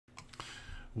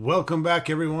Welcome back,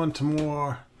 everyone, to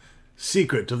more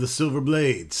Secret of the Silver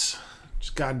Blades.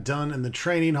 Just got done in the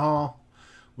training hall.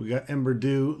 We got Ember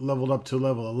Dew leveled up to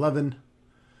level 11.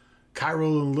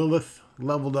 Cairo and Lilith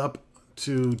leveled up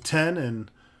to 10 and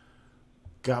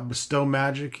got Bestow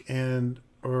Magic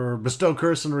or Bestow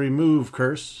Curse and Remove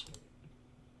Curse.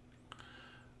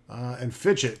 And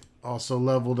Fidget also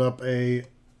leveled up a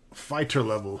Fighter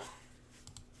level.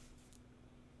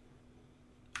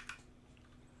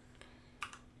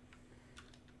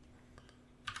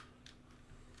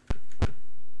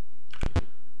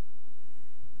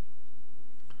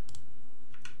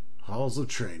 Halls of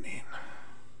Training.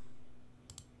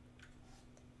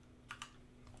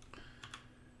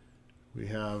 We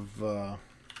have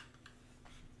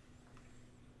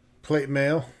Plate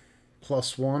Mail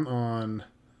 +1 on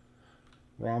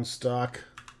Ronstock,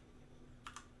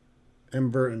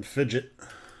 Ember, and Fidget.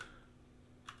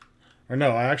 Or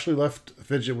no, I actually left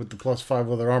Fidget with the +5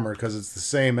 leather armor because it's the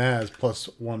same as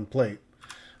 +1 plate.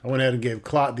 I went ahead and gave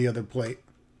Clot the other plate.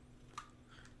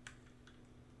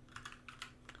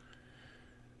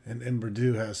 And Ember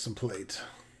Dew has some plate.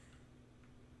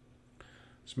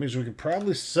 This means we can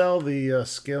probably sell the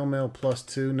Scale Mail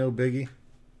 +2, no biggie.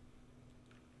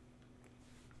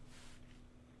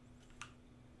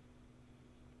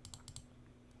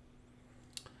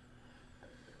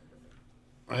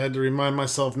 I had to remind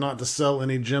myself not to sell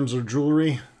any gems or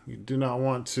jewelry. You do not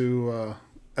want to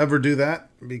ever do that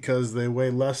because they weigh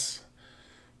less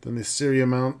than the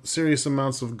serious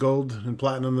amounts of gold and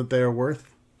platinum that they are worth.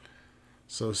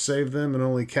 So save them and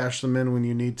only cash them in when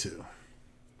you need to.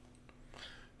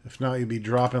 If not, you'd be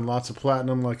dropping lots of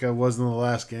platinum like I was in the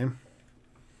last game.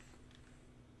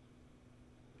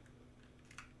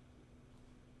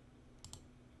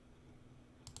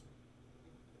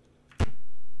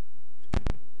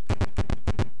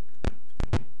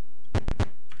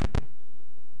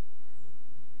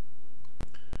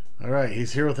 Alright,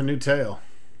 he's here with a new tale.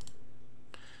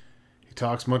 He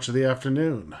talks much of the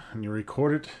afternoon, and you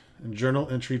record it in Journal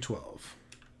Entry 12.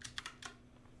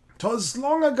 'Twas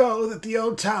long ago that the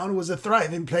old town was a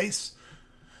thriving place.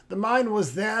 The mine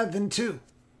was there then too.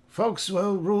 Folks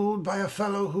were ruled by a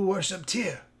fellow who worshipped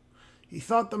Tyr. He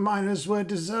thought the miners were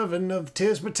deserving of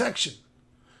Tyr's protection.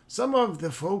 Some of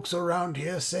the folks around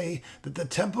here say that the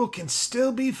temple can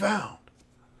still be found.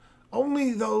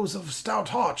 Only those of stout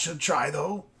heart should try,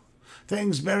 though.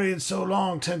 Things buried so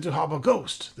long tend to harbor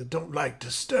ghosts that don't like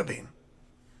disturbing.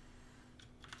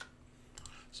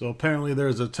 So apparently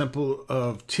there's a temple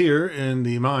of Tyr in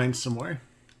the mine somewhere.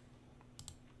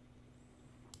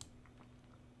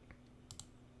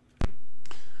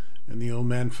 And the old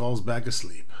man falls back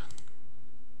asleep.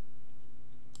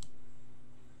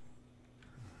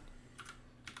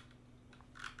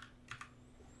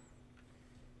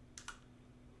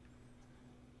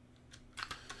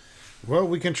 Well,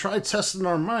 we can try testing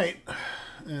our might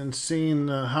and seeing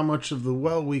how much of the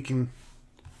well we can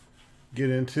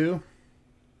get into.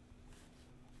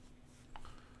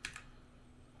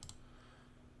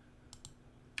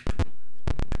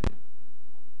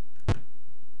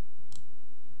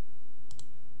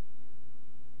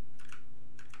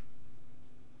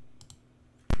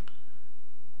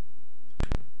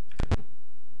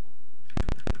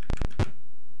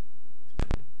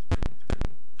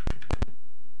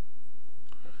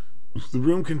 The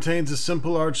room contains a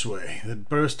simple archway that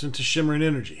bursts into shimmering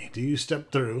energy. Do you step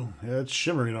through? Yeah, it's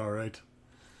shimmering all right.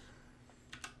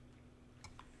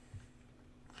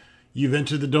 You've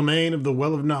entered the domain of the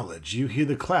Well of Knowledge. You hear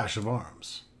the clash of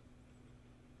arms.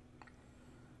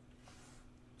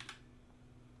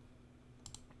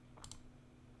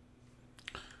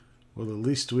 Well, at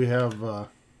least we have an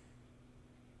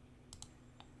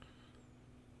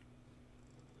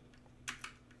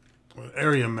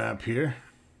area map here.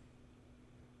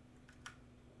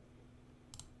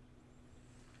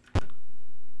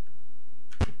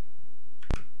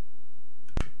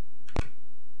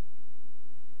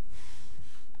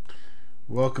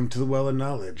 Welcome to the Well of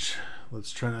Knowledge.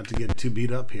 Let's try not to get too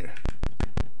beat up here.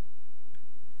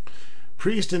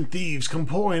 Priests and thieves come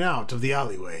pouring out of the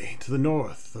alleyway to the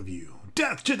north of you.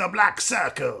 Death to the Black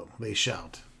Circle, they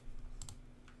shout.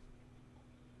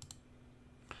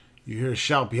 You hear a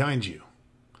shout behind you.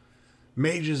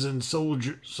 Mages and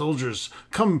soldiers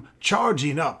come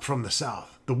charging up from the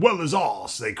south. The well is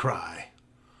ours, they cry.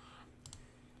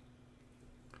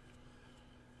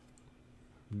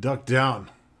 Duck down.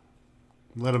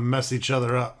 Let them mess each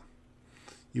other up.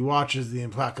 You watch as the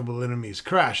implacable enemies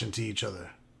crash into each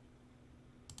other.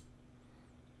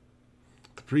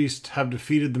 The priests have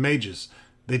defeated the mages.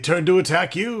 They turn to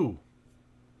attack you.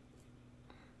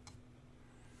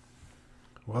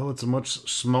 Well, it's a much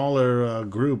smaller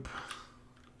group,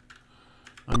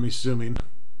 I'm assuming.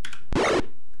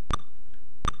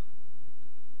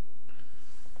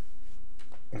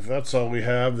 If that's all we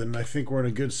have, then I think we're in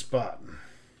a good spot.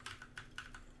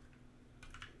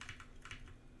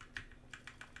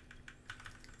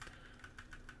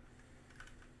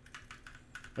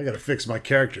 I gotta fix my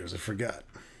characters, I forgot.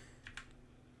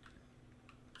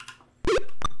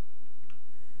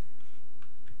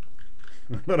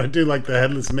 But I do like the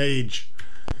headless mage.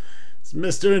 It's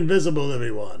Mr. Invisible,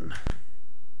 everyone.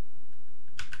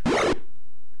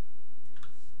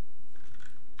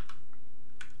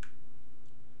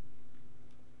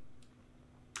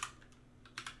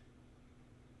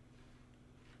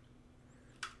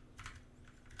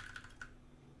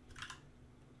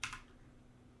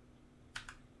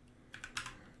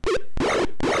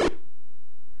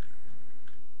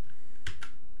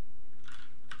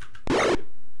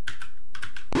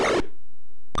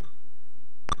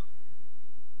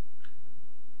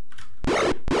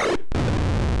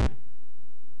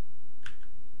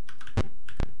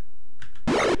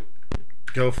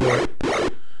 Go for it.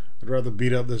 I'd rather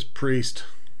beat up this priest.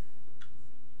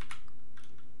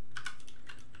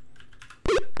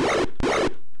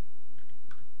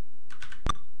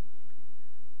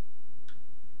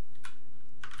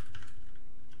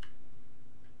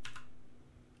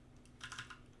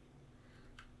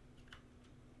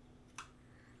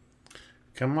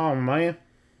 Come on, man.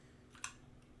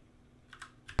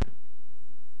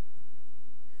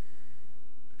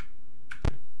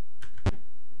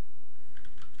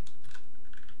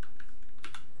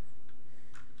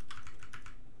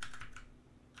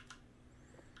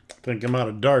 I think I'm out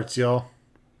of darts, y'all.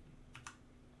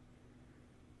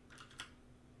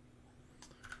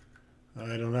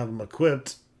 I don't have them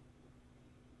equipped.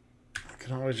 I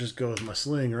can always just go with my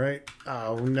sling, right?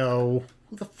 Oh, no.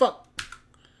 What the fuck?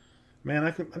 Man,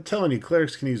 I'm telling you,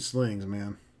 clerics can use slings,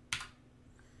 man.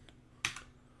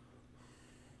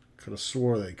 Could have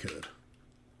swore they could.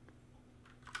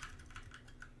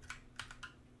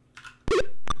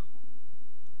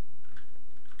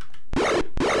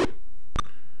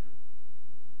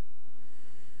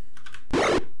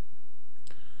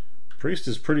 Priest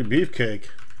is pretty beefcake.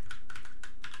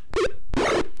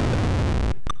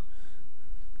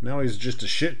 Now he's just a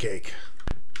shit cake.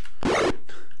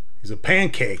 He's a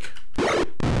pancake.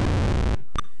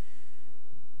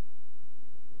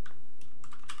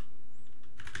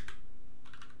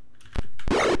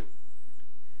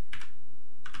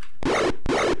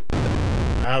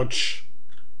 Ouch.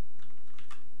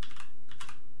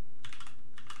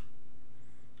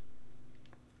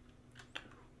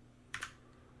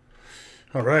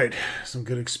 All right, some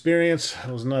good experience.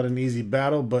 It was not an easy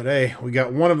battle, but hey, we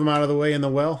got one of them out of the way in the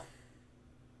well.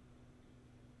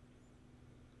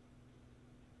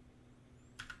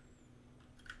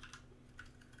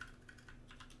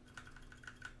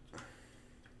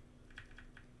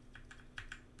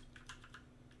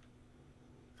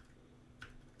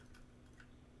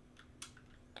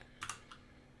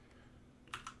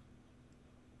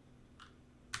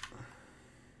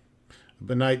 A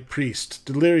Benite priest,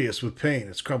 delirious with pain,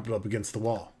 is crumpled up against the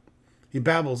wall. He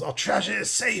babbles, "Our treasure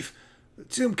is safe. The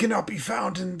tomb cannot be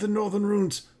found in the northern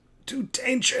ruins. Too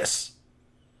dangerous."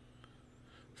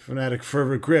 Fanatic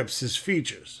fervor grips his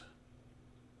features.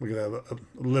 Look at that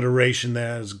alliteration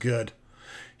there, is good.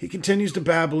 He continues to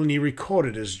babble, and he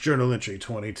recorded his journal entry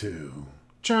 22.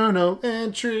 Journal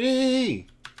entry!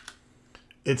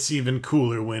 It's even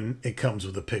cooler when it comes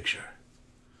with a picture.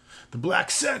 The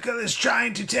Black Circle is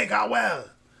trying to take our well.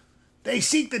 They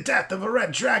seek the death of a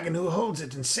red dragon who holds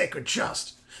it in sacred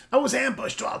trust. I was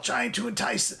ambushed while trying to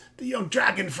entice the young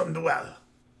dragon from the well.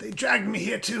 They dragged me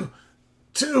here to...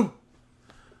 The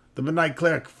Midnight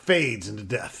Cleric fades into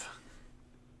death.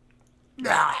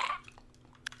 Ah!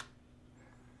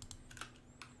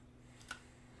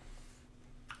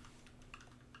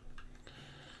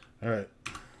 Alright.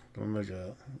 Gonna make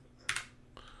a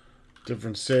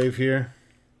different save here.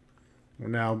 We're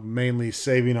now mainly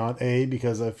saving on A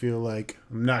because I feel like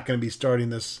I'm not going to be starting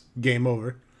this game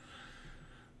over.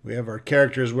 We have our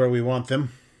characters where we want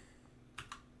them.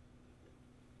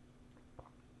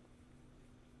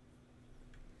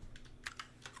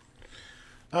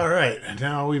 Alright,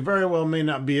 now we very well may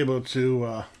not be able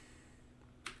to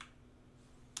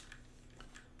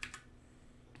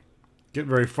get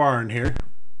very far in here,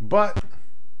 but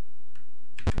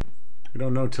we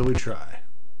don't know till we try.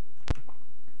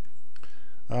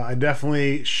 I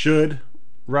definitely should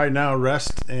right now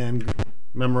rest and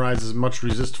memorize as much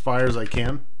resist fire as I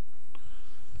can.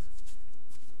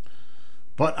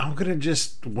 But I'm going to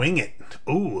just wing it.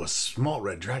 Ooh, a small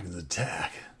red dragon's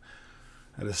attack.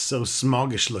 That is so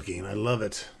smoggish looking. I love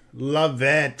it. Love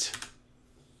it.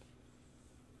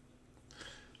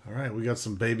 All right, we got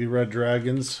some baby red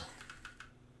dragons.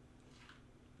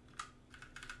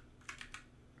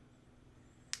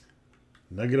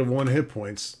 -1 hit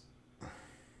points.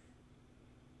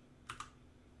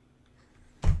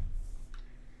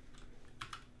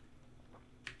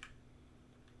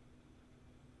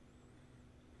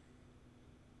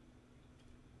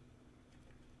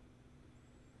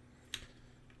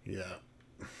 Yeah.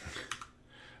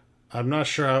 I'm not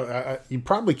sure how... you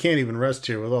probably can't even rest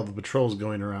here with all the patrols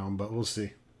going around, but we'll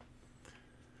see.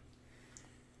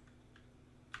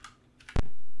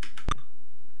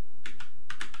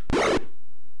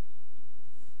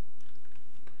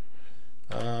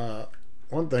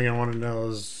 One thing I want to know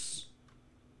is...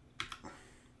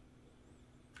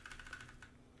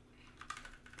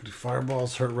 do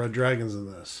fireballs hurt red dragons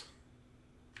in this?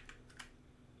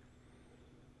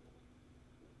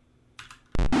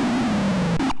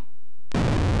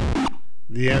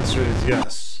 The answer is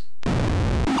yes.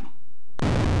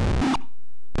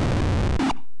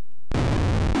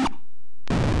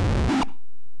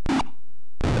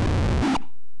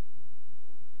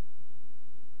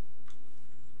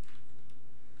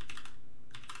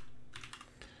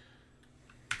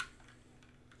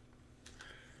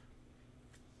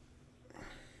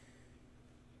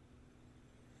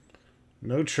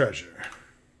 No treasure.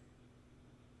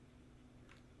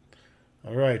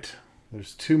 All right.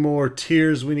 There's 2 more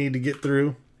tiers we need to get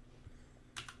through.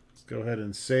 Let's go ahead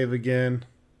and save again.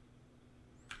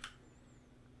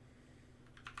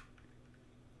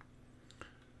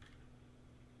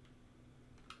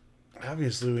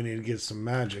 Obviously, we need to get some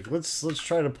magic. Let's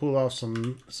try to pull off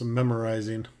some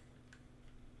memorizing.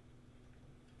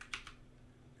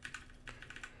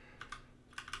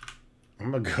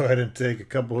 I'm gonna go ahead and take a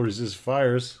couple of resist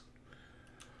fires.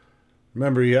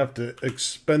 Remember, you have to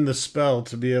expend the spell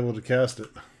to be able to cast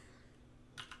it.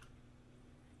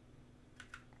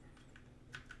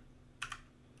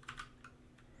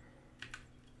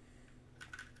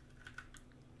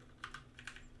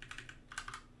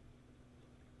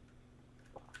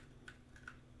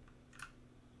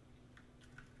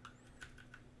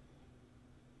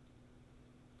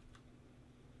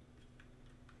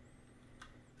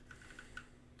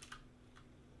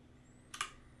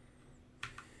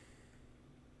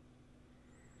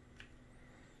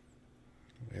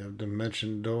 We have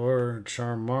Dimension Door,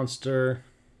 Charm Monster.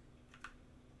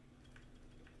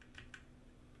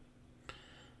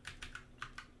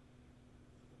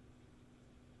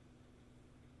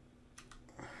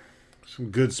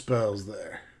 Some good spells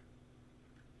there.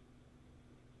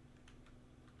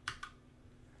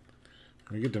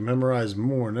 We get to memorize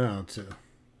more now, too.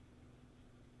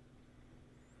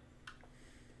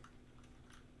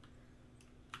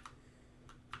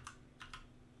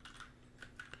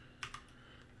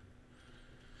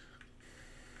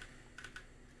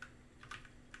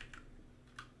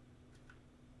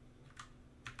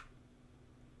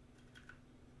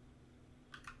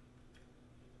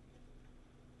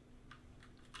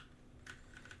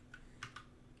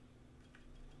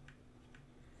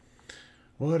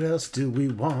 What else do we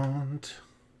want?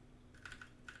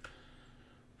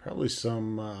 Probably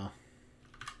some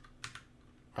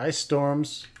ice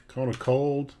storms, cone of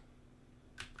cold.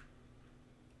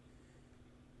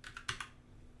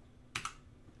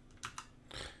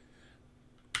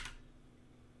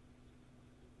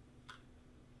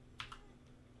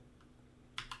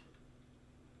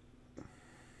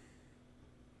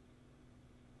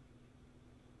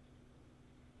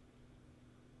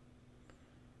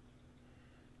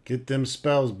 Get them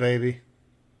spells, baby.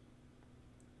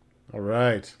 All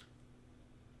right.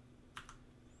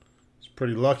 It's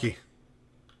pretty lucky.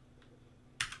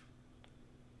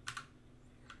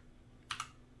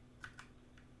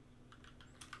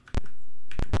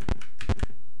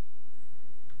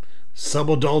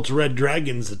 Subadult Red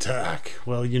Dragons attack.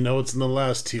 Well, you know it's in the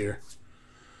last tier.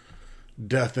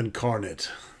 Death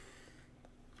Incarnate.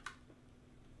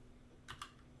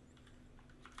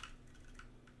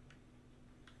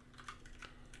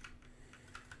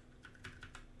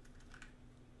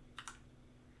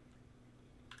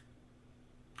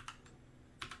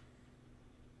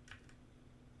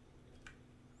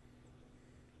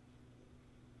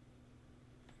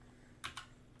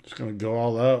 Just gonna go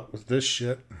all out with this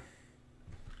shit.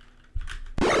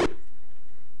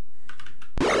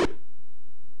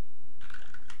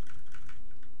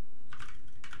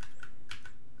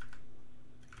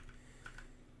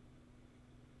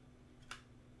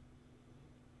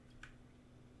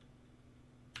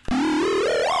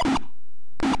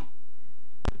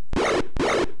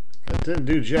 Didn't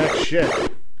do jack shit.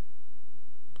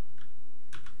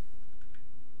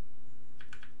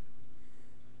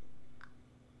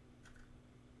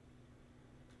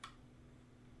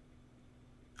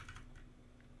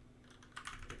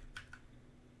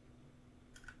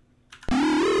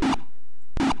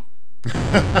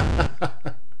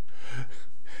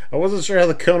 I wasn't sure how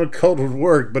the cone of cold would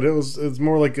work, but it's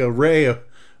more like a ray.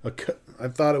 I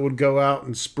thought it would go out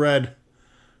and spread.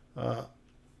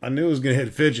 I knew it was going to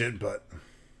hit Fidget, but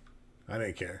I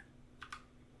didn't care.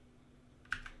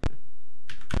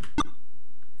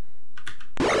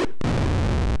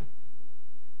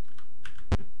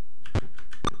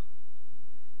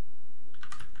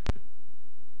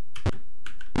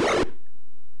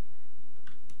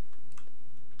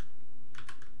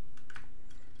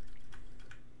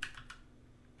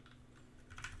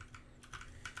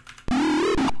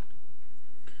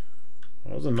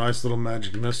 That was a nice little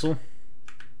magic missile.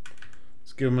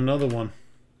 Let's give him another one.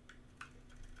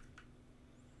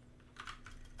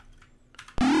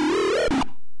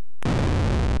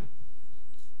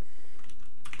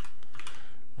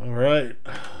 Alright.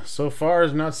 So far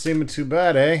it's not seeming too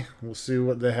bad, eh? We'll see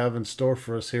what they have in store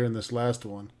for us here in this last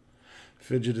one.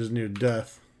 Fidget is near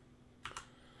death.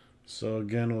 So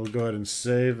again, we'll go ahead and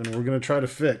save, and we're going to try to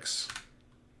fix.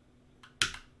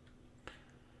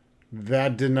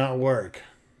 That did not work.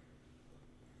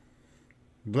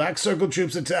 Black circle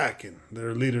troops attacking.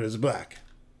 Their leader is black.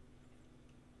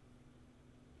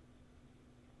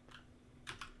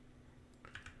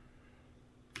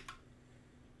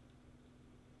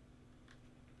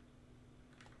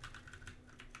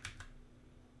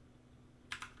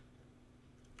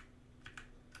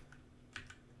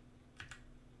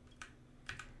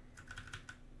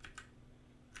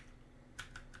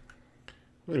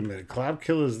 Wait a minute, Cloud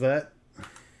Kill is that?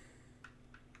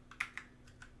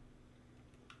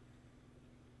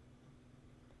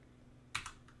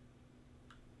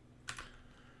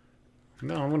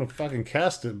 No, I'm gonna fucking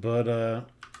cast it, but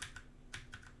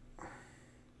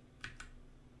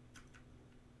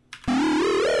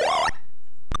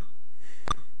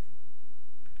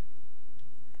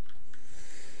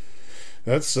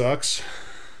that sucks.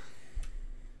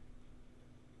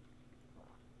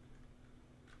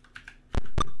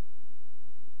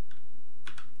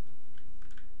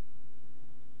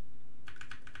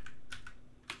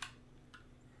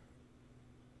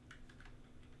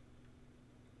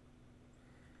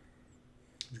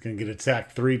 He's gonna get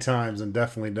attacked 3 times and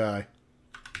definitely die.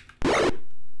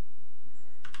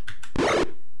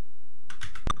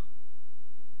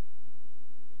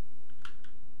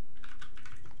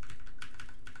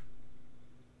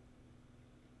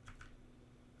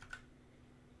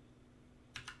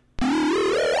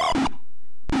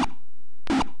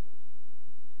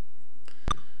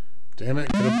 Damn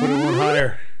it, could have put it one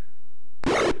higher.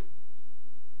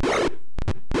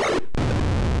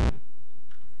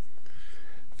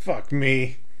 Fuck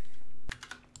me.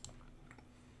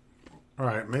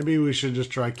 Alright, maybe we should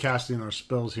just try casting our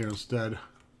spells here instead.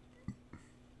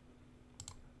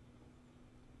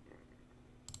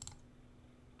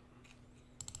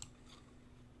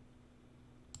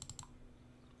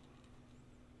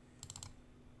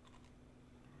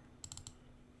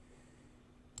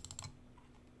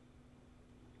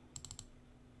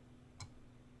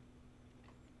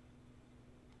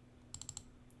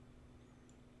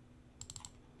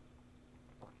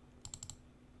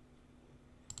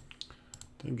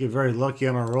 Didn't get very lucky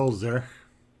on our rolls there.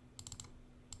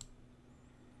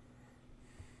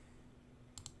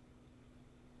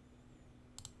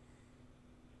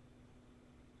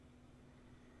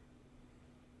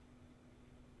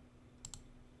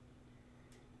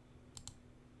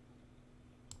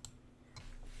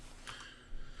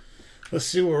 Let's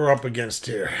see what we're up against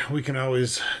here. We can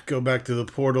always go back to the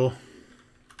portal.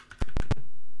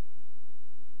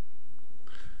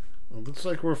 Well, looks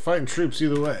like we're fighting troops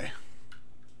either way.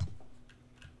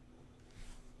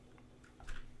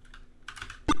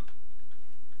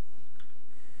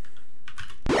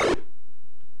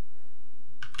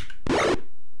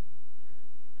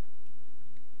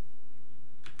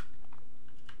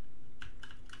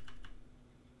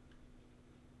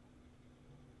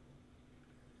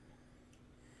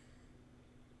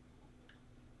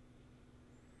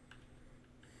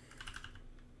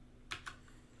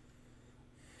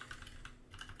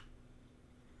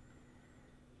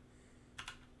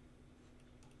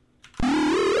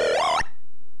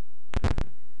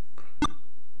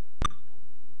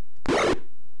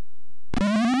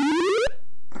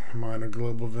 Minor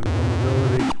global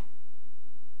vulnerability.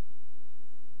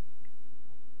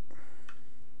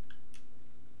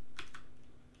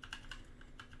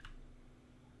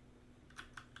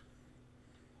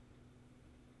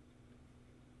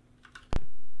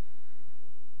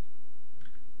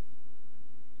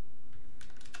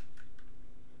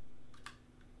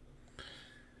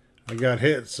 I got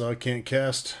hit, so I can't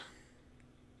cast.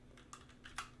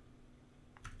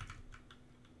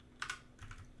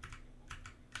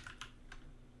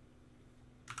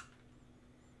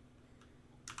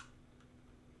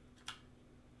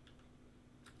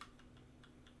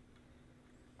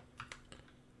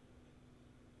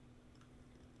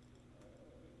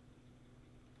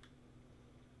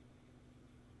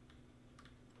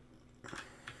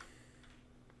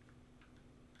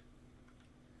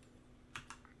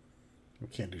 I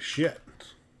can't do shit.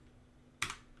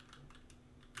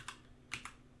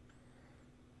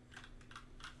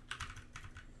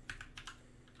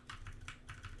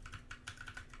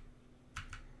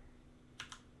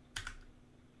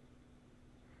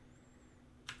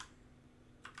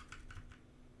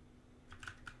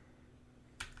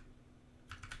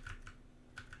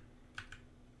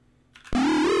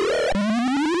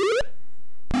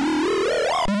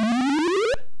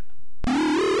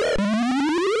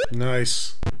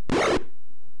 Nice.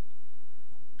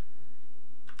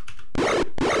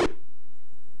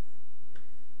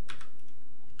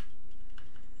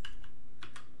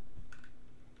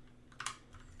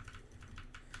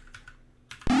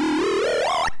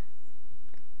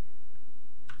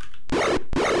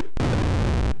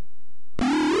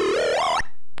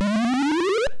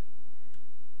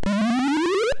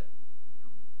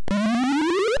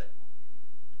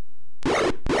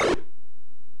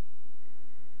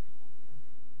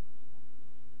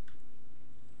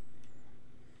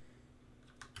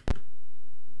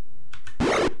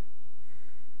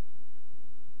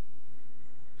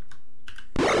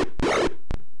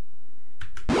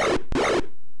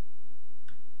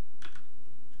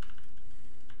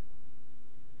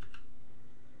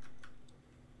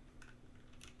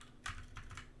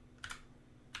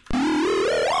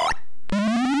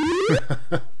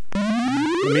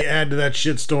 Let me add to that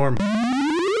shitstorm.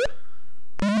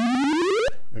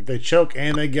 If they choke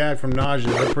and they gag from nausea,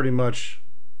 they're pretty much...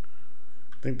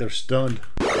 I think they're stunned.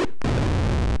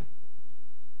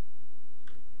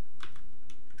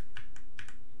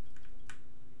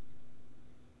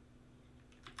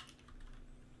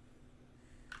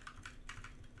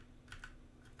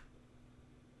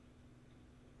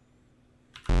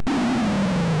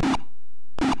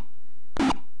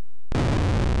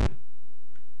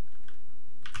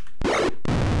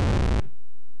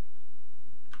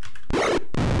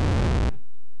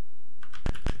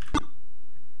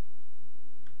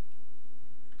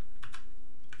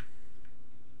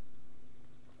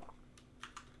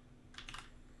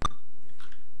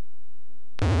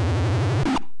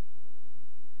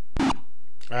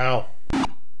 Ow.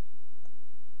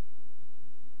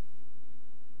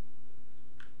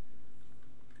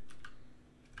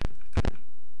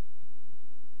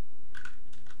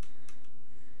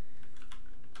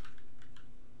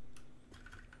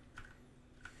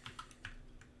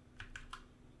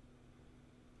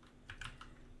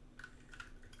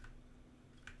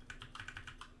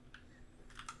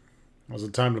 Now's the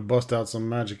time to bust out some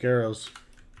magic arrows.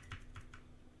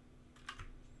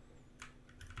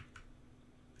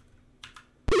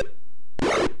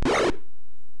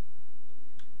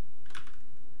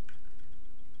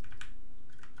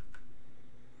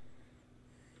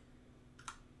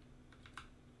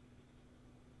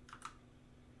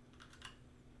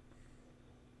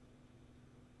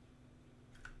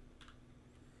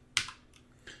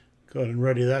 Go ahead and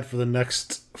ready that for the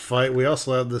next fight. We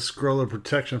also have the Scroll of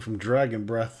Protection from Dragon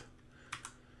Breath.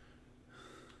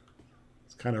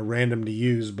 It's kind of random to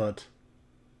use, but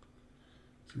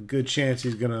it's a good chance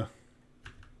he's going to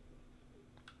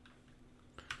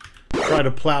try to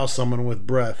plow someone with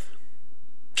breath.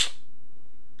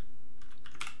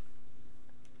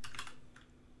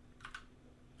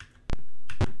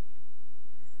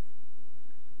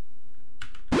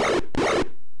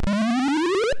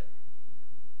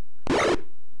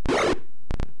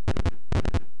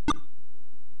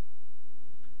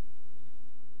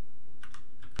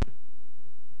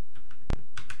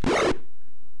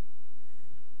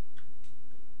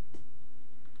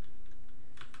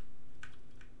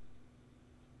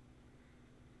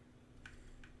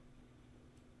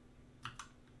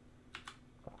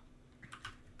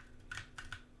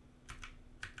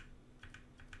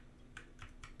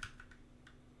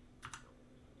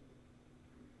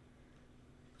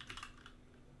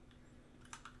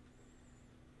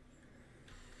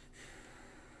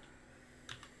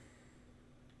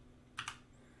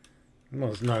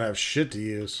 Must not have shit to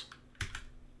use.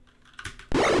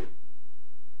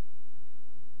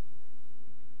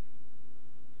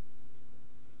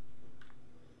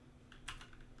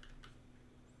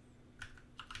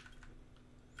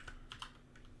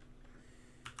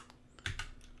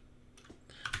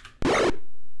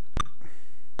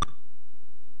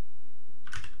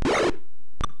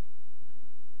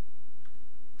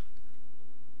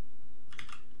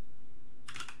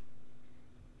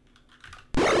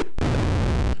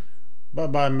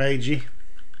 Bye-bye, Meiji.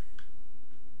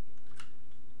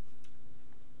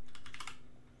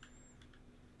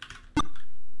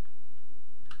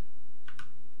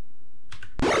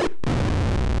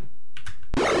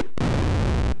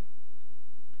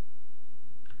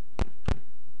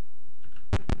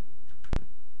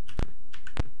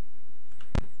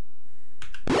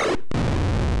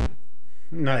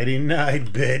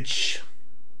 Nighty-night, bitch.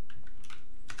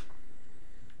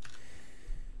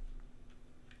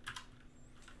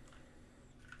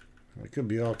 There could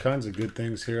be all kinds of good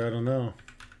things here. I don't know.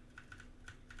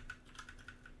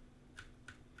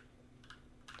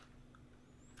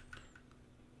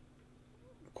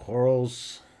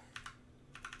 Corals.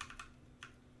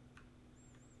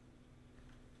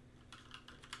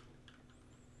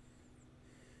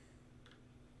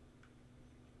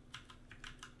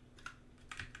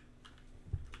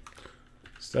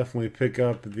 Let's definitely pick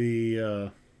up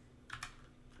the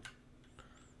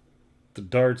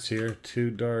darts here.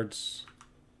 2 darts.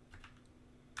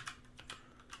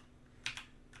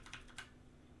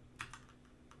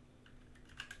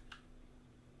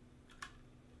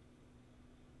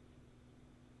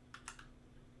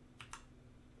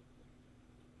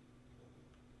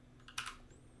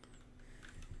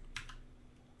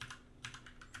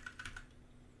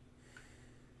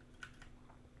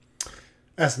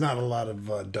 That's not a lot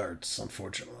of darts,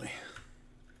 unfortunately.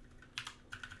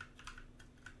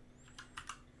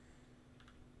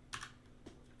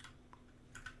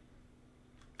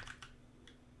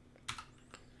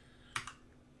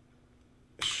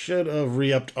 Should have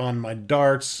re-upped on my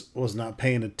darts. Was not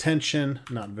paying attention.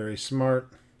 Not very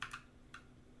smart.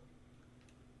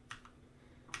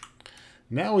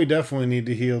 Now we definitely need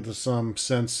to heal to some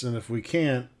sense, and if we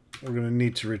can't, we're going to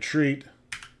need to retreat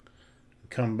and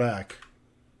come back.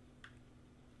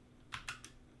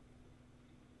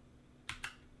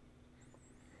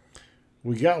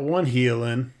 We got 1 heal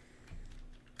in.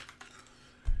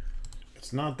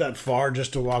 It's not that far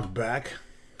just to walk back.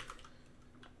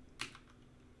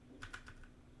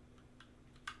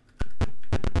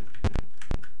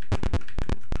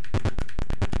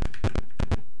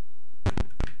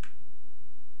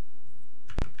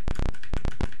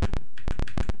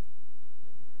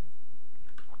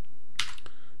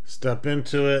 Step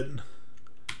into it.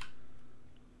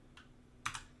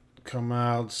 Come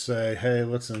out, say, hey,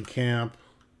 let's encamp.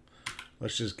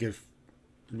 Let's just give...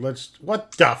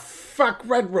 What the fuck?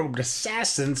 Red-robed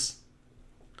assassins?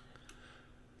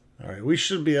 Alright, we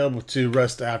should be able to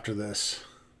rest after this.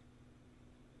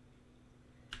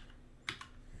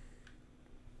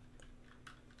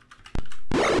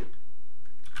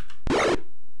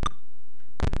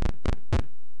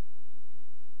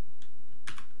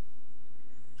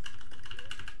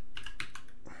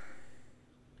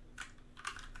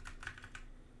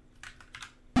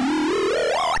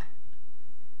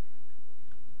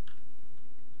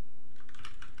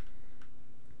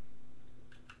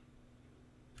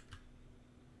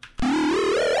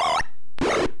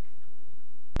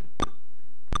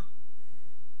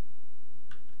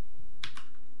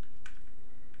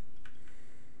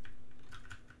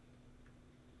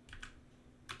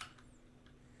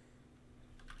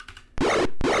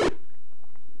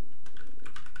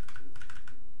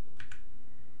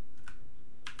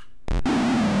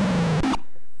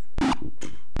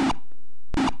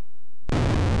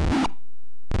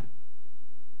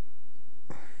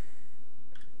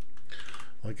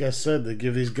 Like I said, they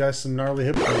give these guys some gnarly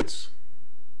hit points.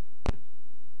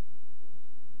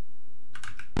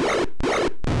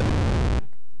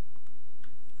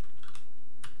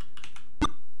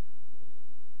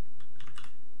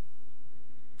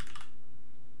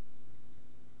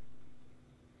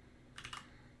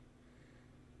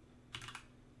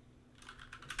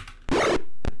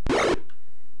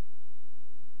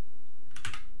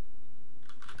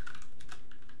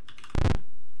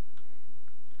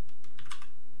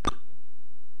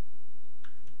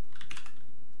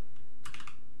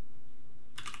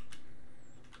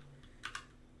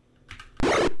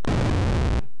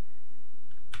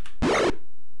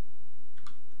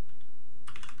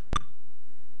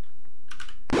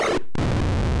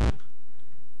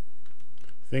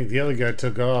 I think the other guy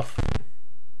took off.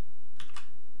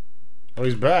 Oh,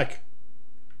 he's back.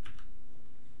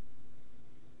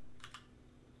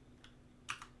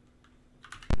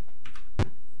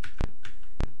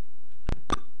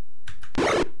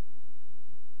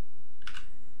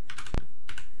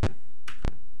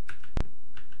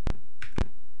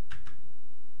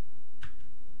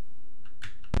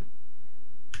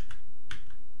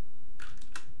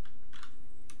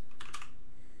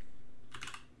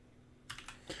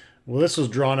 Well, this was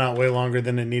drawn out way longer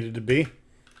than it needed to be.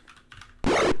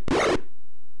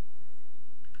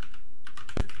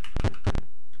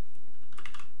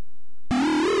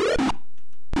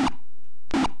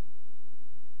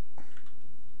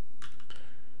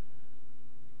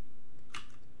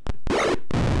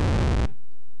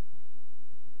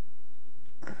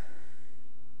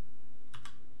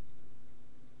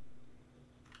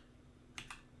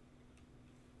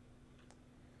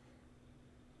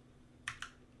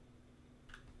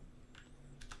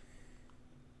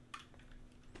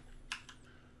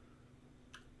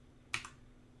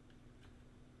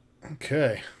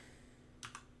 Okay.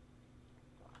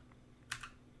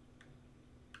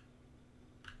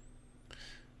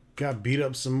 Got beat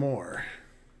up some more.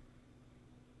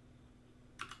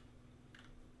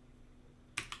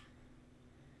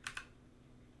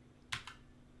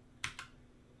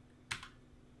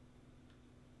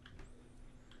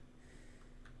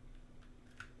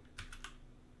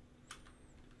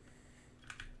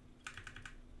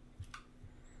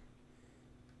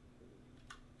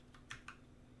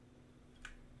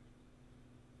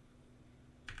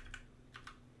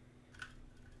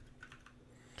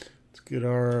 Get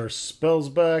our spells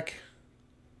back.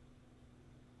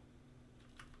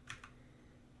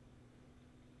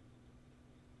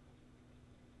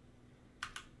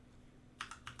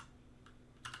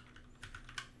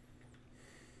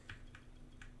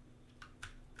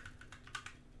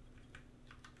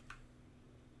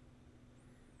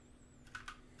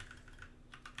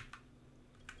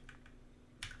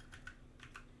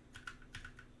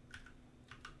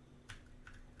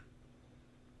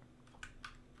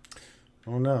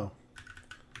 Oh no.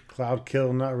 Cloud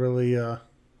Kill not really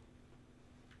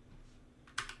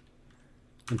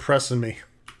impressing me.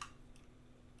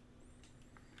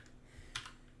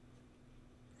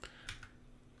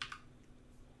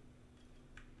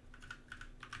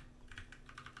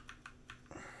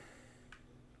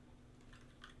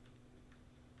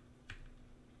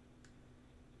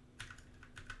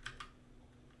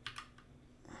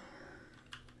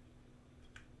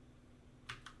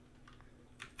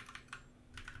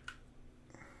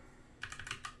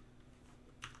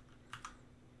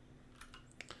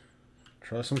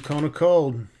 Try some Cone of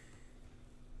Cold.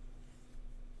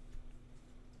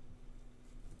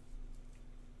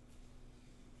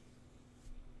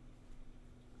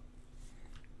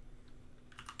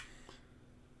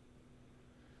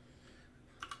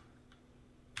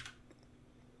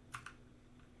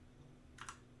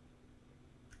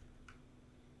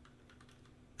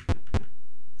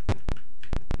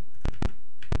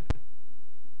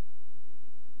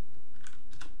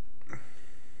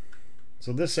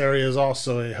 So this area is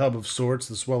also a hub of sorts,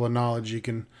 this well of knowledge. You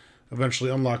can eventually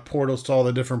unlock portals to all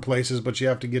the different places, but you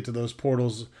have to get to those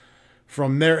portals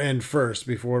from their end first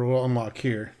before it will unlock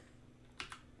here.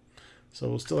 So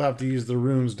we'll still have to use the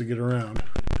runes to get around.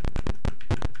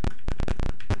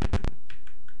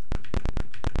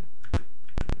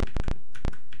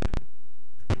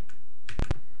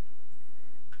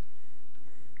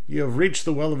 You have reached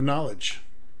the well of knowledge.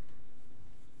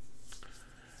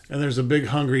 And there's a big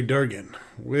hungry Durgan.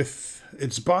 With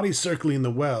its body circling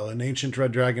the well, an ancient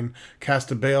red dragon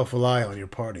cast a baleful eye on your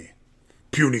party.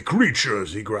 "Puny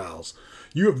creatures," he growls.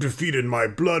 "You have defeated my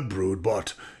blood brood,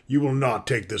 but you will not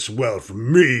take this well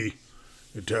from me.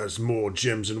 It has more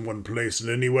gems in one place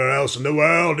than anywhere else in the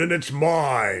world, and it's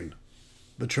mine."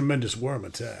 The tremendous worm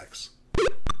attacks.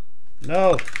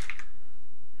 No!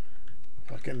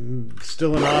 Fucking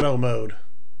still in auto mode.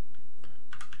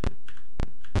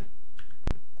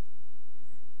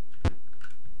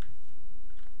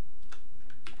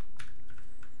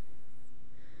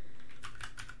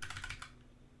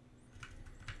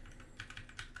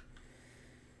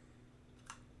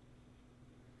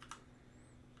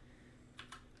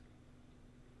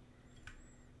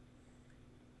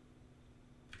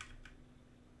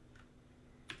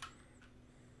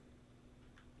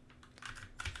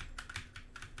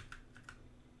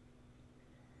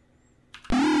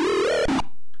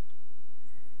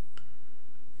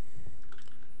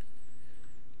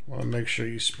 Want to make sure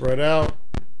you spread out.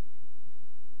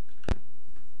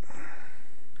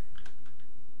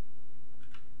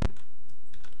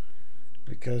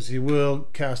 Because he will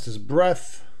cast his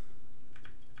breath.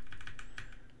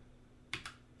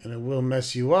 And it will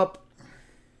mess you up.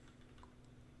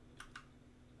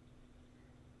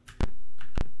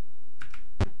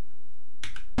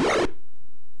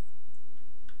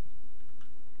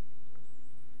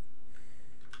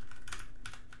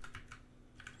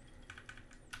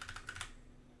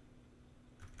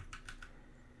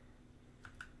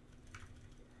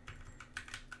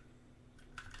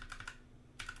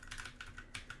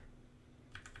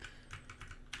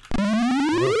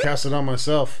 Cast it on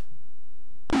myself.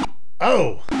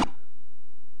 Oh!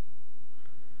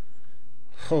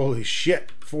 Holy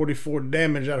shit. 44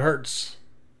 damage. That hurts.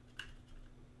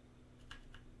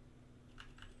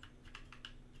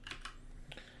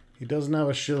 He doesn't have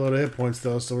a shitload of hit points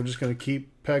though, so we're just going to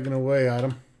keep pegging away at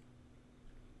him.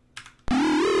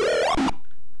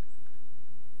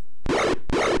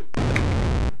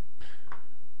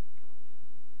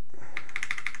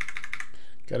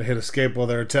 Gotta hit escape while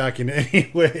they're attacking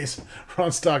anyways.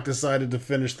 Ronstock decided to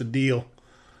finish the deal.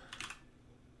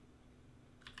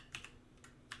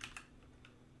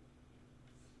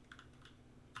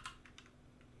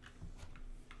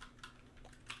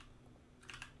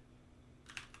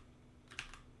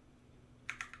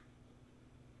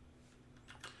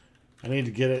 I need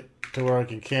to get it to where I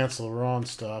can cancel raw in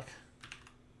stock.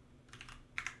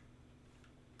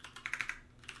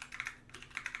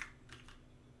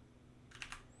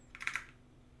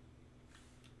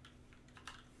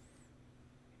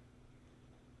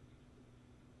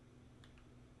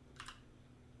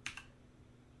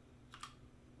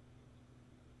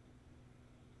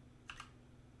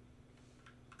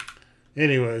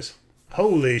 Anyways,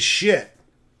 holy shit.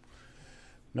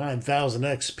 9,000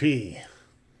 XP.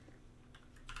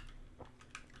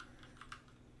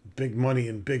 Big money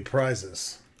and big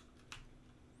prizes.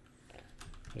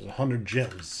 There's 100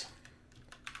 gems.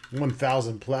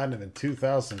 1,000 platinum and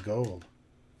 2,000 gold.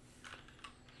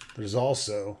 There's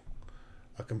also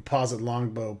a composite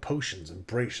longbow, potions, and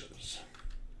braces.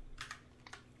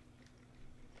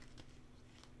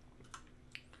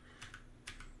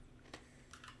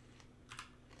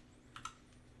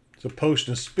 So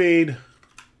potion of speed,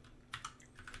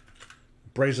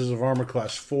 braces of armor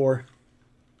class 4.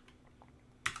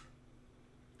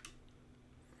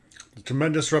 The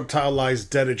tremendous reptile lies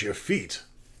dead at your feet.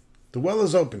 The well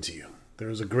is open to you.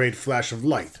 There is a great flash of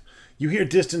light. You hear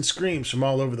distant screams from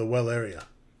all over the well area.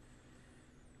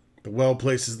 The well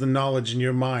places the knowledge in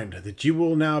your mind that you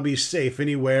will now be safe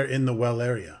anywhere in the well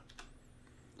area.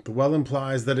 The well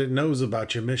implies that it knows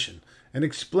about your mission and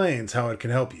explains how it can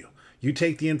help you. You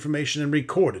take the information and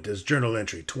record it as journal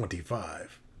entry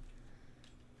 25.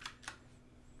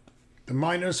 The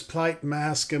miner's plight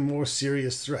masks a more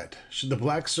serious threat. Should the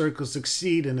Black Circle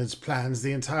succeed in its plans,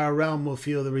 the entire realm will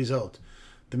feel the result.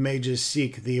 The mages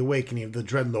seek the awakening of the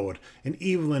Dreadlord, an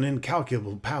evil and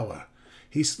incalculable power.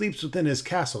 He sleeps within his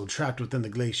castle, trapped within the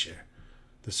glacier.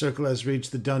 The Circle has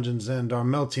reached the dungeons and are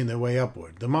melting their way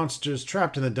upward. The monsters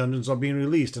trapped in the dungeons are being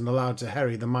released and allowed to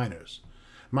harry the miners.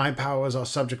 My powers are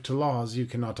subject to laws you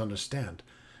cannot understand.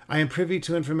 I am privy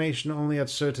to information only at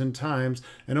certain times,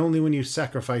 and only when you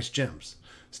sacrifice gems.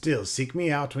 Still, seek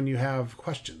me out when you have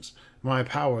questions. My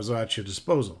powers are at your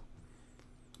disposal.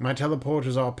 My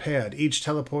teleporters are paired. Each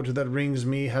teleporter that rings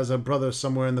me has a brother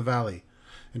somewhere in the valley.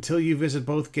 Until you visit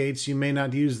both gates, you may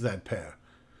not use that pair.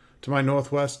 To my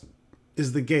northwest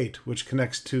is the gate which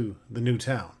connects to the new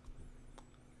town.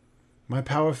 My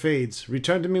power fades.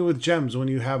 Return to me with gems when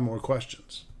you have more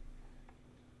questions.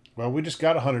 Well, we just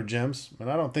got 100 gems, and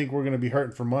I don't think we're going to be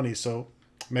hurting for money, so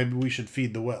maybe we should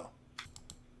feed the well.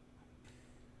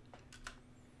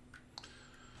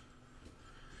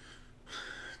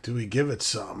 Do we give it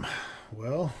some?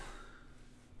 Well,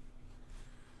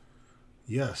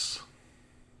 yes.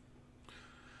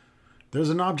 There's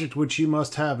an object which you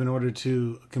must have in order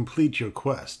to complete your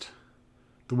quest.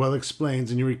 The well explains,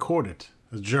 and you record it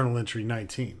as journal entry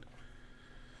 19.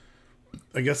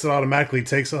 I guess it automatically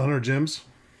takes 100 gems.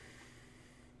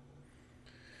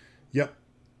 Yep.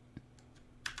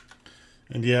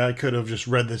 And yeah, I could have just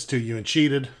read this to you and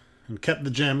cheated and kept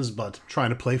the gems, but trying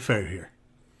to play fair here.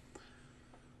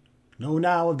 Know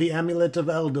now of the amulet of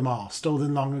Eldamar,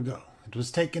 stolen long ago. It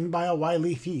was taken by a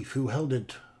wily thief who held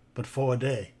it but for a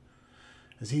day.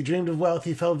 As he dreamed of wealth,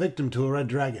 he fell victim to a red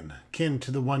dragon, kin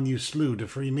to the one you slew to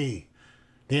free me.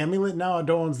 The amulet now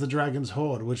adorns the dragon's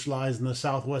hoard, which lies in the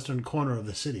southwestern corner of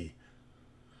the city.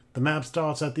 The map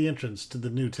starts at the entrance to the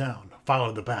new town.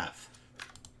 Follow the path.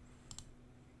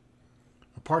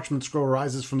 A parchment scroll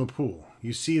rises from the pool.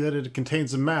 You see that it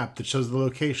contains a map that shows the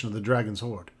location of the dragon's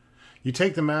hoard. You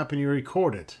take the map and you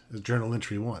record it as journal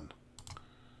entry 1.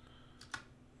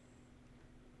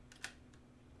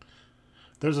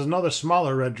 There's another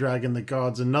smaller red dragon that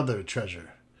guards another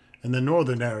treasure in the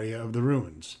northern area of the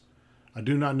ruins. I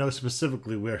do not know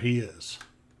specifically where he is.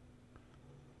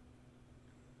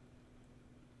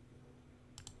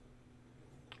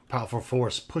 Powerful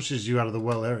force pushes you out of the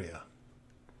well area.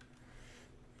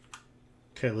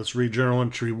 Okay, let's read journal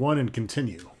entry 1 and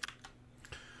continue.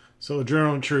 So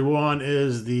journal entry 1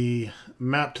 is the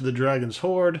map to the dragon's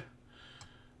hoard.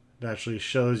 It actually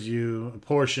shows you a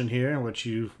portion here, which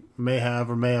you may have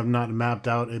or may have not mapped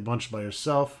out a bunch by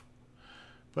yourself.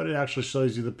 But it actually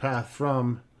shows you the path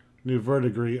from New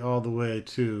Verdigris all the way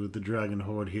to the dragon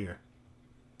hoard here.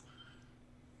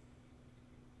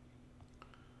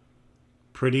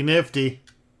 Pretty nifty.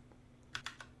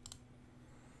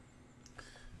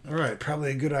 Alright,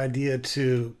 probably a good idea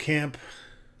to camp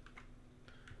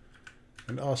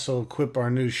and also equip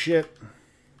our new shit.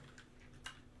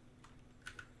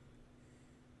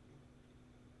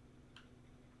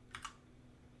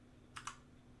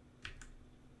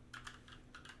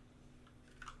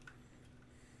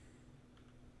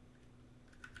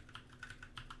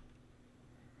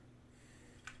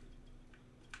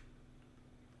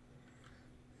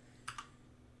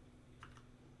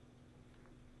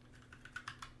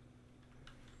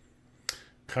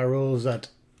 Kyrill's at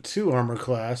 2 armor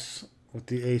class with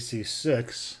the AC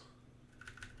 6.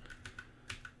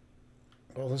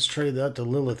 Well, let's trade that to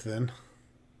Lilith then.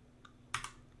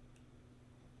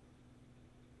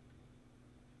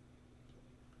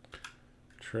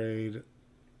 Trade,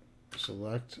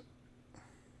 select.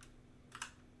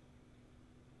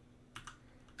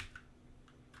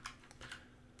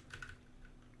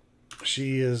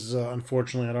 She is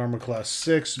unfortunately at armor class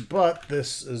 6, but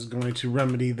this is going to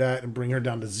remedy that and bring her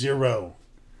down to 0.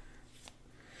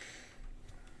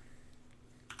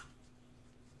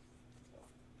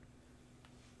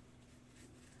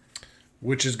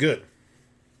 Which is good.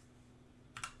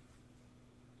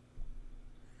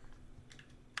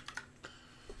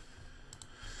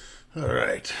 All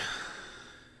right.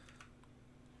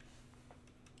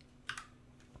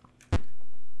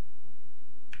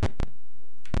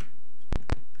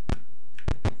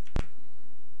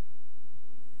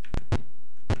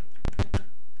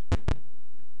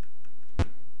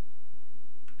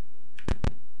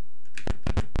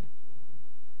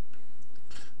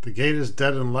 The gate is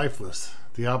dead and lifeless.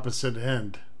 The opposite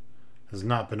end has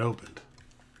not been opened.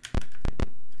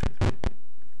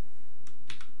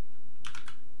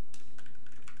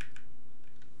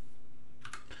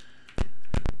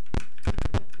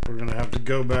 We're going to have to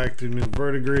go back through New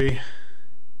Verdigris.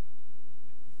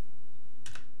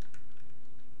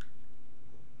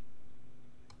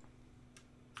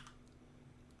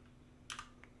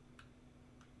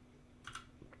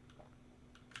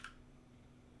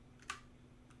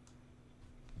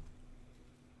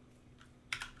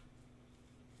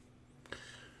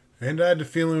 And I had a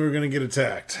feeling we were going to get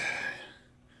attacked.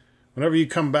 Whenever you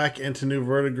come back into New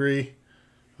Verdigris,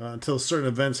 until certain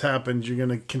events happen, you're going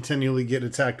to continually get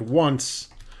attacked once.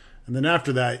 And then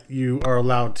after that, you are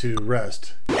allowed to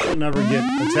rest. You should never get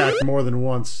attacked more than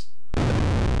once.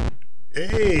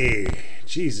 Hey!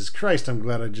 Jesus Christ, I'm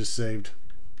glad I just saved.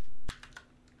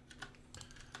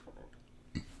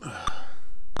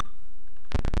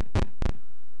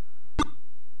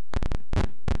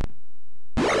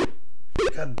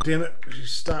 God damn it.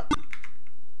 Stop.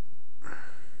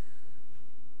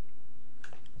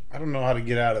 I don't know how to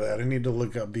get out of that. I need to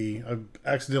look up B. I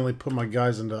accidentally put my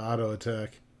guys into auto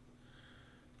attack.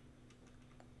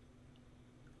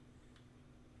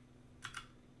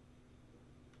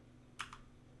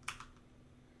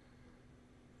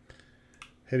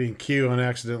 Hitting Q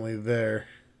unaccidentally there.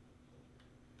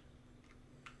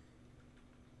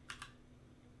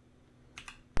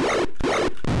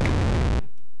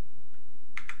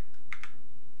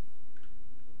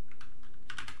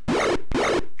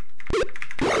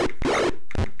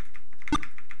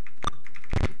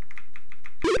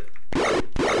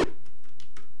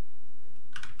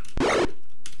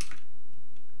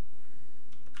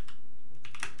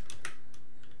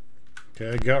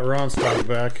 Okay, I got Ronstock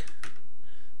back.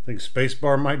 I think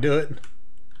spacebar might do it.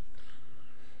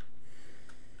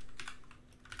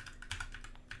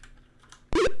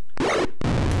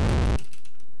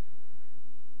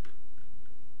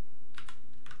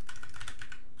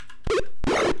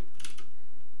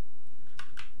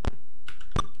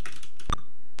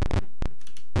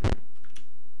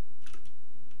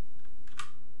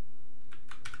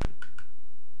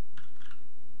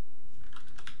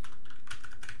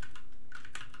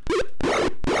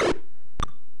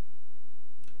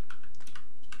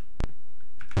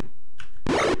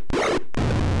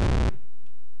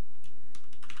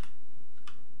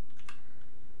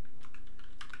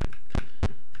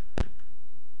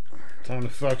 Time to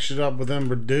fuck shit up with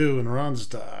Ember Dew and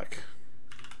Ronstock.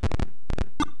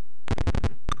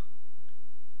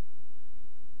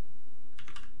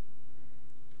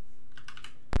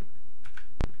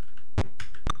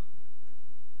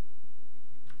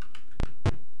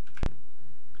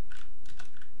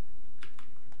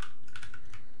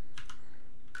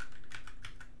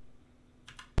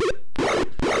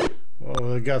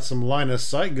 Well, they got some line of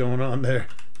sight going on there.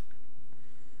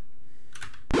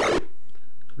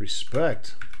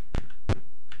 Respect.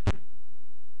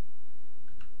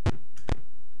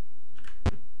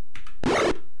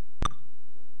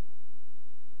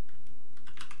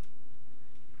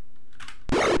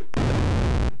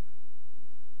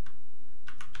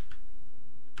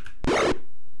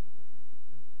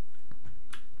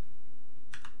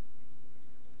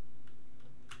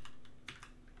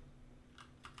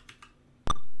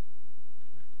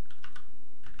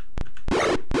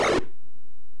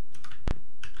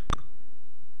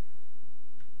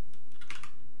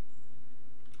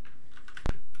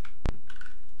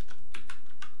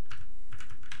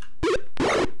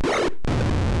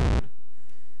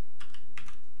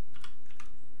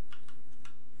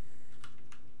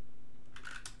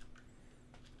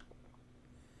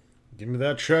 Give me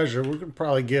that treasure. We're going to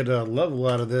probably get a level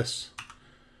out of this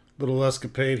little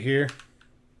escapade here.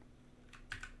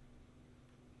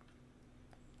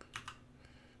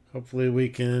 Hopefully we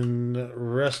can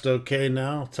rest okay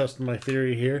now. Test my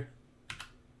theory here.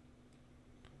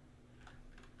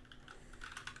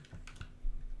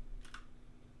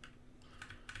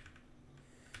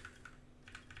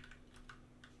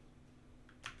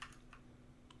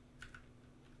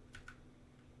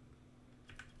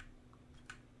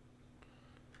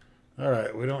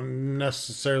 Alright, we don't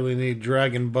necessarily need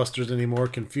Dragon Busters anymore.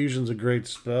 Confusion's a great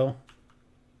spell.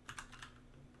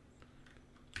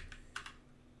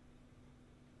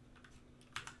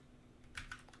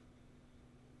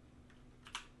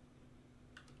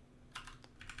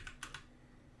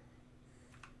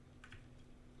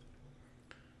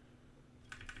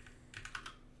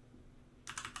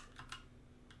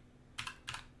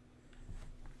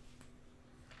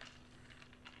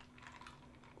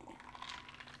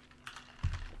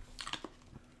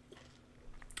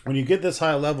 When you get this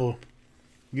high level,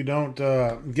 you don't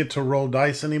get to roll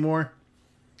dice anymore.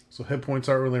 So hit points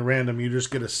aren't really random. You just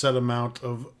get a set amount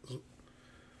of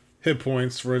hit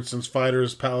points. For instance,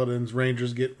 fighters, paladins,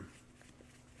 rangers get,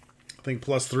 I think,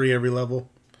 +3 every level.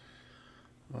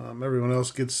 Everyone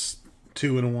else gets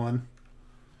 2 and 1.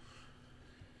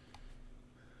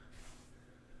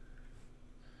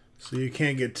 So you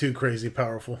can't get too crazy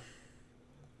powerful.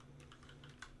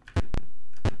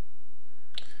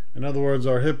 In other words,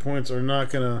 our hit points are not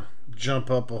going to jump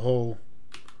up a whole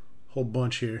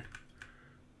bunch here.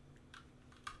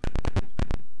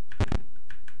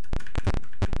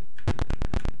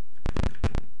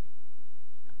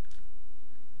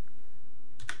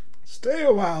 Stay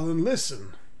a while and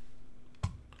listen.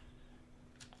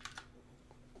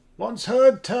 Once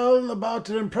heard tell about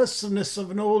the impressiveness of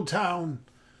an old town.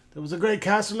 There was a great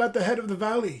castle at the head of the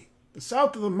valley. The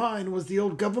south of the mine was the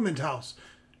old government house.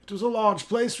 It was a large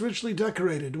place richly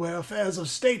decorated, where affairs of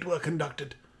state were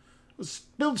conducted. It was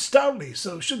built stoutly,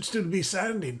 so should still be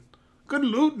standing. Good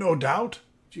loot, no doubt,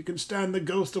 if you can stand the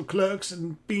ghost of clerks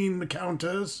and bean the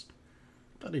counters.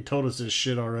 Thought he told us this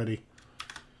shit already.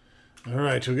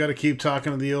 Alright, we gotta keep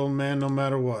talking to the old man no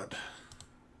matter what.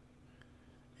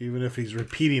 Even if he's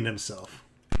repeating himself.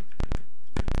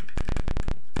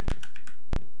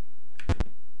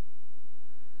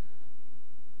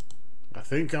 I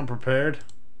think I'm prepared.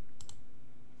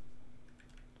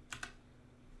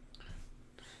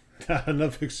 Not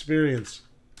enough experience.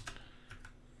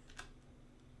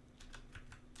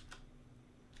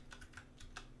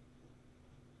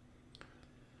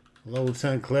 Hello,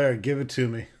 Lieutenant Claire, give it to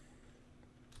me.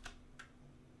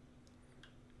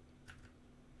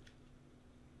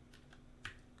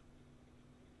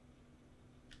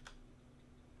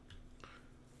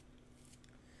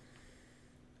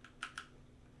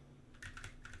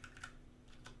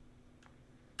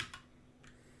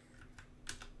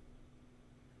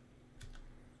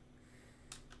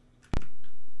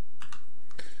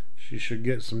 She should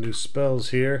get some new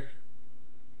spells here.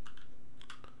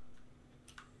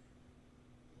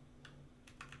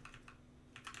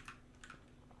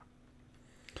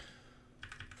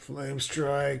 Flame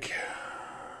Strike.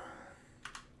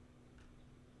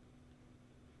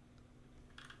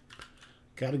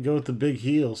 Gotta go with the big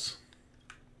heals.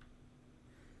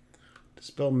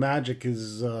 Dispel Magic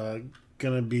is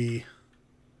gonna be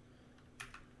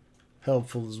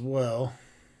helpful as well.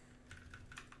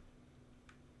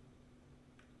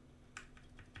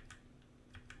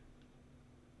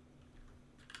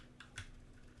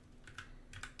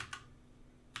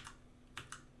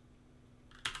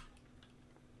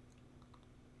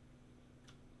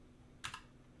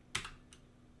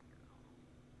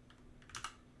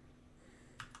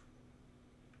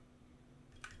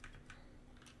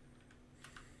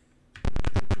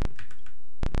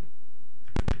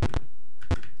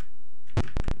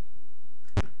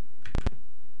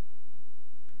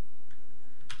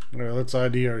 Alright, let's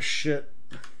ID our shit.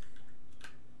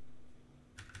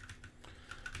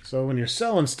 So when you're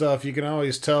selling stuff, you can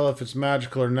always tell if it's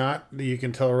magical or not. You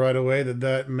can tell right away that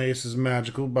that mace is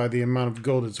magical by the amount of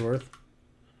gold it's worth.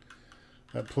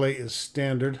 That plate is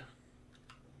standard.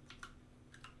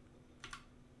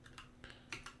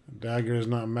 The dagger is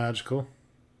not magical.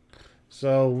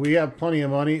 So we have plenty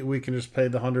of money. We can just pay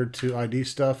the 100 to ID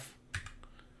stuff.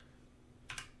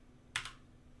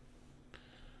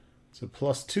 It's a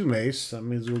 +2 mace. That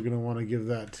means we're going to want to give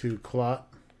that to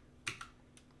Clot.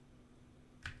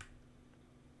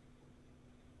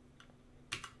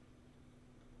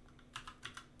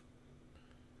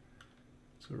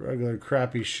 It's a regular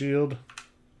crappy shield.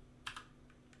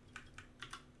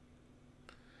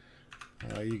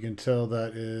 You can tell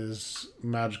that is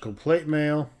magical plate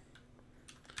mail.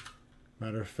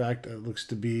 Matter of fact, it looks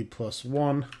to be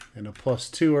 +1 and a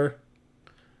 +2er.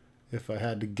 If I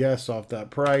had to guess off that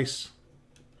price.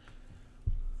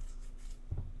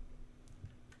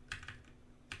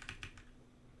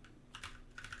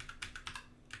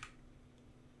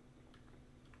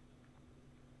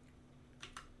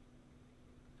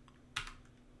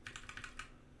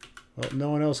 Well, no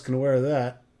one else can wear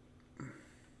that.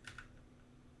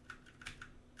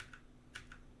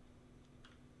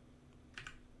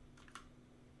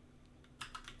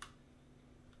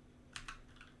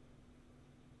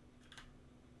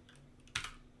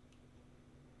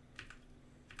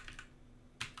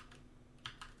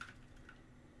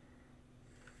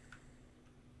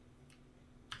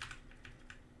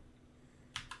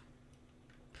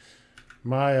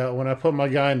 When I put my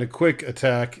guy into quick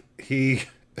attack, he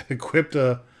equipped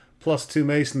a +2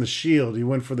 mace in the shield. He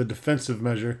went for the defensive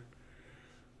measure.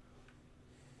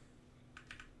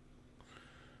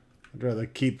 I'd rather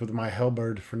keep with my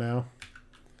halberd for now,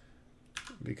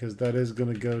 because that is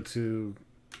going to go to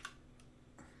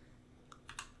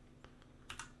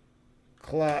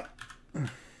Clot. I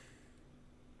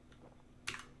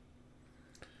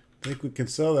think we can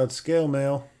sell that scale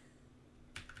mail.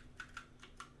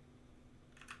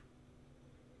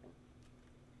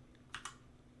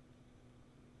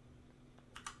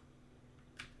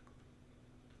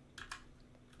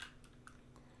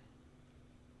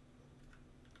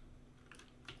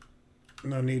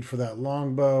 No need for that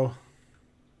longbow.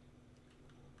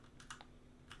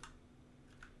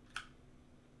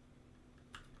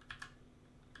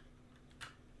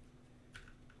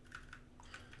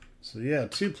 So yeah,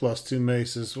 2 +2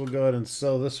 maces. We'll go ahead and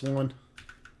sell this one.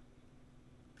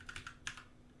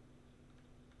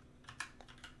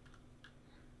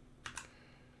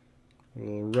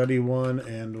 We'll ready one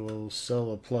and we'll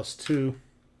sell a +2.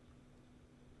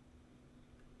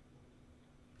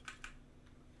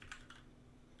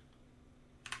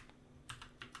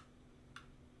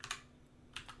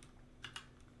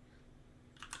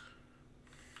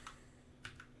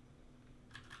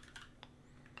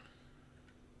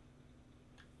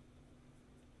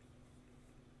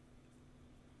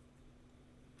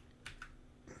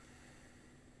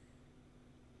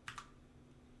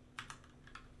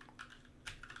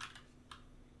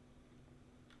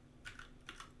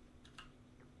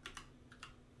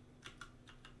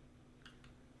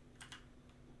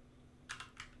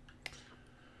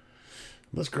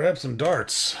 Let's grab some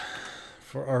darts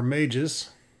for our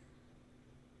mages.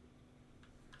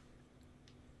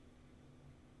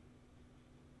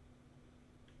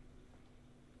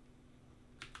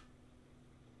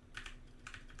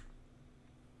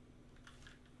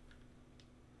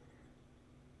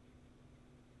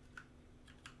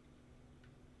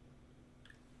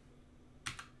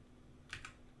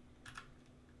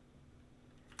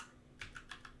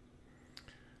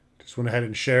 Just went ahead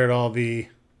and shared all the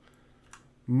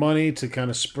money to kind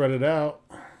of spread it out.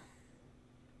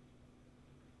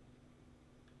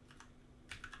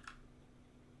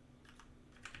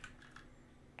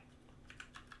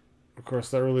 Of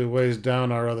course, that really weighs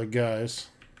down our other guys.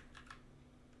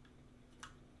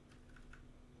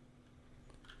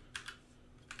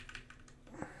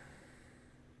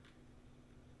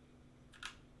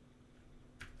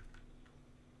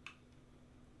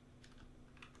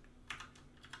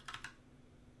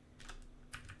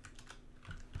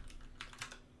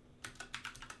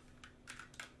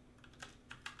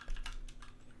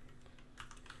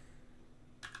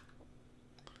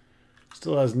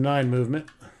 Still has 9 movement.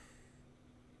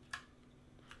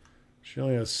 She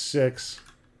only has 6.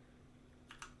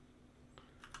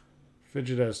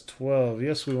 Fidget has 12.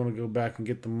 Yes, we want to go back and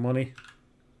get the money.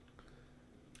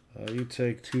 You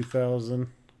take 2,000.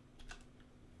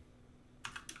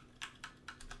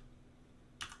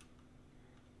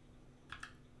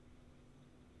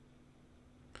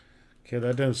 Okay,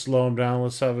 that didn't slow him down.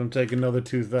 Let's have him take another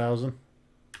 2,000.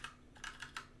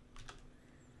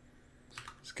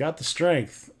 He's got the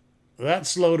strength. That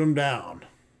slowed him down.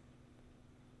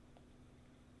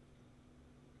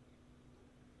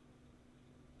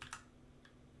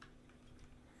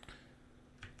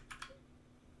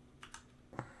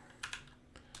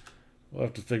 We'll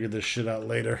have to figure this shit out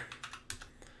later.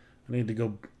 I need to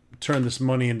go turn this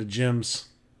money into gems.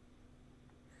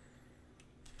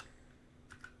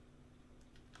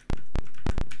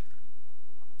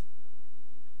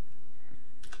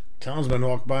 Townsman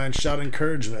walked by and shouted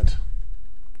encouragement.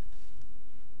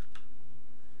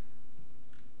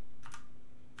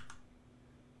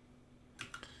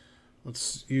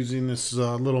 Let's using this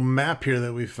little map here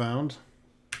that we found.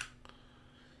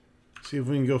 See if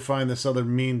we can go find this other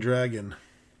mean dragon.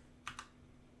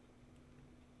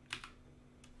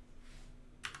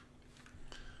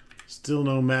 Still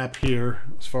no map here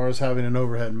as far as having an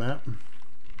overhead map.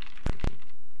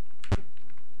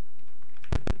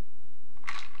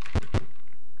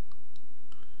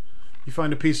 You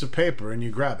find a piece of paper and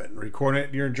you grab it and record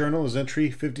it in your journal as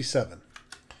entry 57.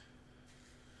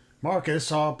 Marcus,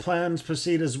 our plans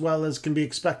proceed as well as can be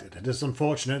expected. It is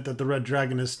unfortunate that the Red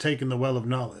Dragon has taken the Well of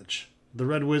Knowledge. The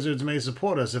Red Wizards may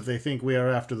support us if they think we are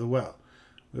after the well.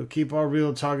 We'll keep our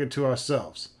real target to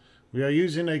ourselves. We are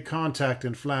using a contact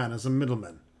in Flan as a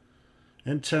middleman.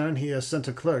 In turn, he has sent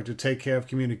a clerk to take care of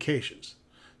communications.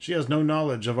 She has no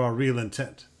knowledge of our real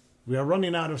intent. We are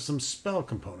running out of some spell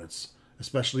components,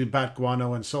 especially bat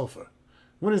guano and sulfur.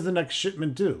 When is the next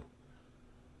shipment due?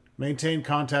 Maintain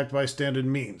contact by standard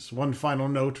means. One final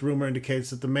note, rumor indicates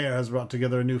that the mayor has brought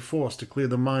together a new force to clear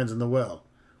the mines in the well.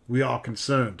 We are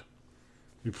concerned.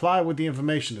 Reply with the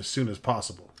information as soon as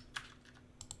possible.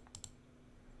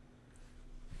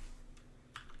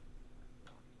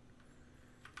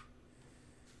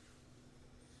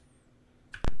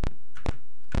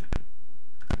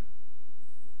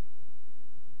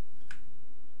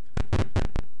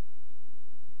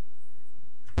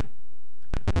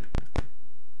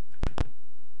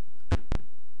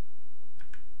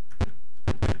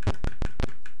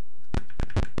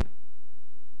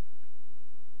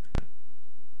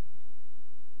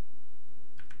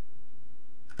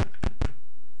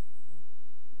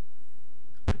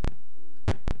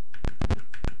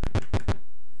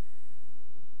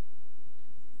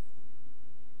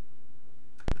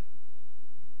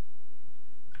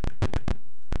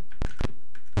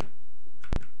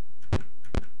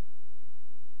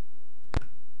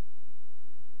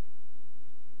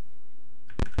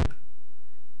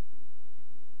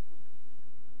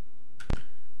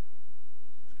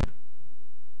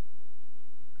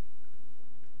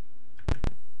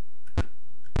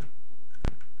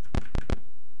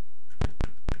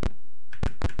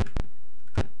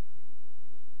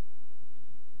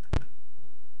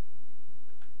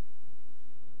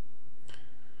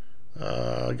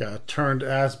 I got turned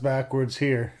ass backwards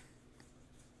here.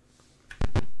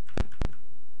 Is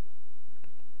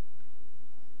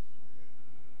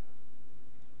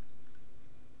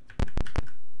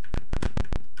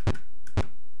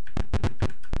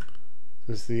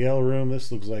this the L room?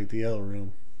 This looks like the L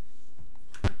room.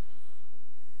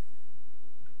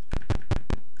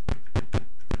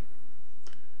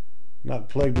 Not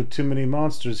plagued with too many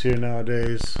monsters here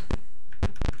nowadays.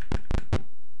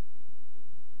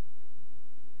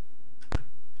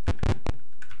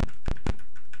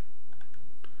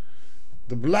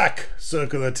 The black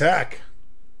circle attack.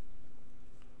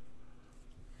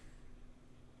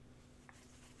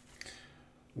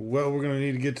 Well, we're going to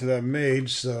need to get to that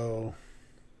mage, so...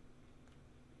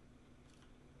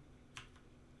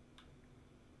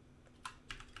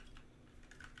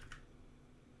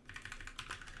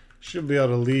 should be able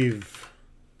to leave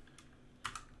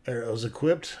arrows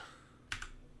equipped.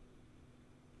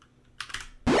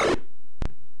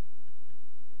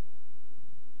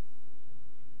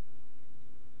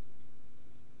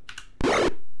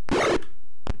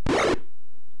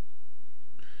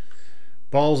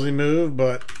 Ballsy move,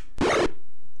 but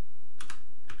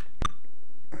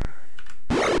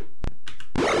I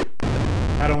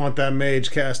don't want that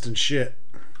mage casting shit.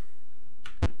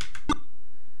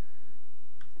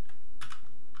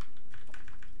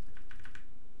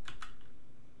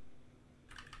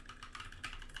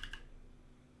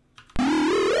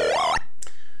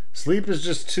 Sleep is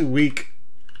just too weak,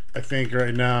 I think,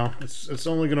 right now. It's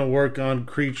only going to work on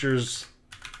creatures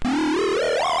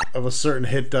of a certain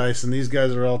hit dice, and these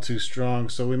guys are all too strong,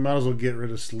 so we might as well get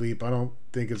rid of sleep. I don't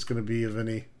think it's going to be of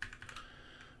any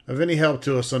help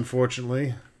to us,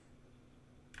 unfortunately.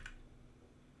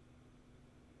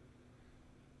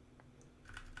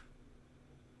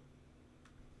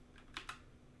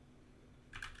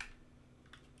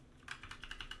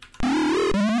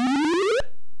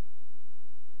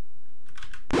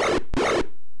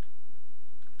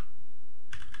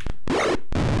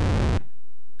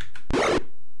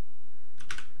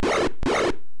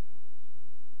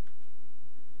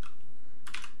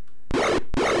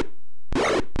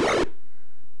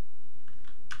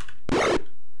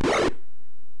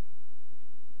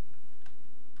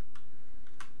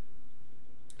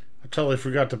 Totally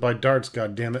forgot to buy darts,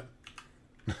 goddammit.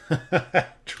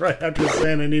 Right after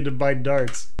saying I need to buy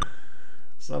darts.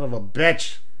 Son of a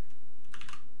bitch.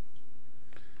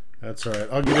 That's alright.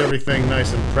 I'll get everything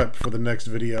nice and prepped for the next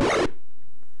video.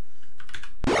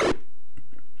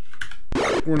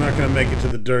 We're not going to make it to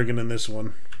the Durgan in this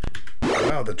one.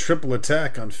 Wow, the triple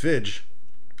attack on Fidge.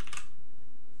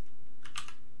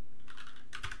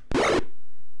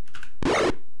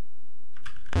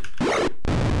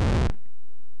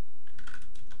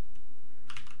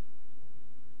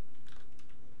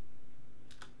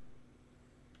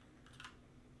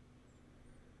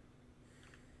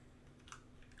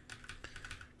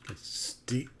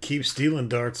 Keep stealing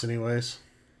darts anyways.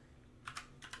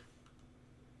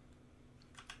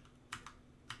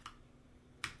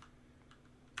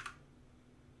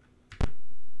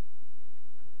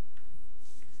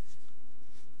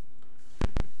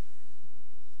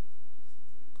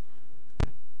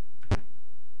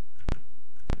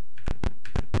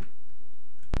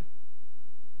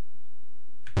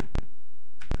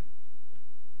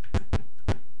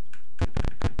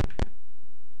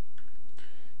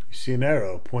 See an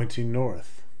arrow pointing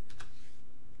north.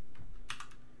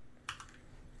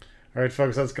 All right,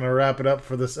 folks, that's going to wrap it up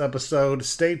for this episode.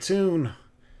 Stay tuned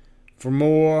for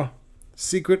more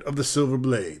Secret of the Silver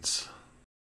Blades.